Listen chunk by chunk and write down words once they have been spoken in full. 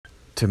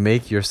To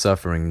make your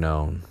suffering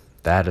known,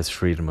 that is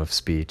freedom of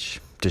speech.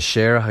 To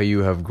share how you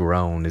have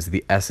grown is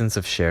the essence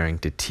of sharing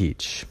to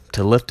teach.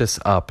 To lift us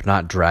up,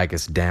 not drag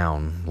us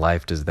down.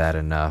 Life does that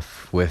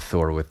enough, with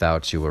or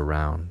without you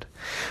around.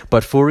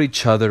 But for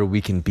each other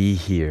we can be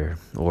here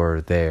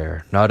or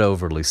there, not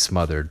overly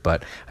smothered,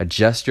 but a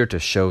gesture to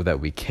show that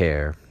we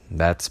care.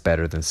 That's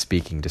better than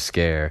speaking to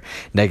scare.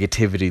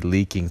 Negativity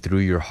leaking through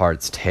your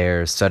heart's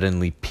tears,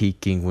 suddenly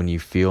peaking when you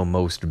feel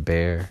most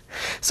bare.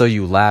 So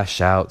you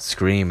lash out,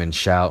 scream and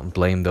shout, and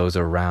blame those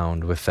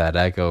around with that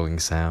echoing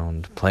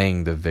sound,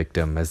 playing the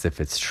victim as if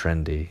it's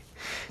trendy,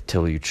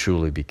 till you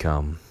truly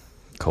become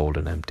cold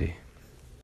and empty.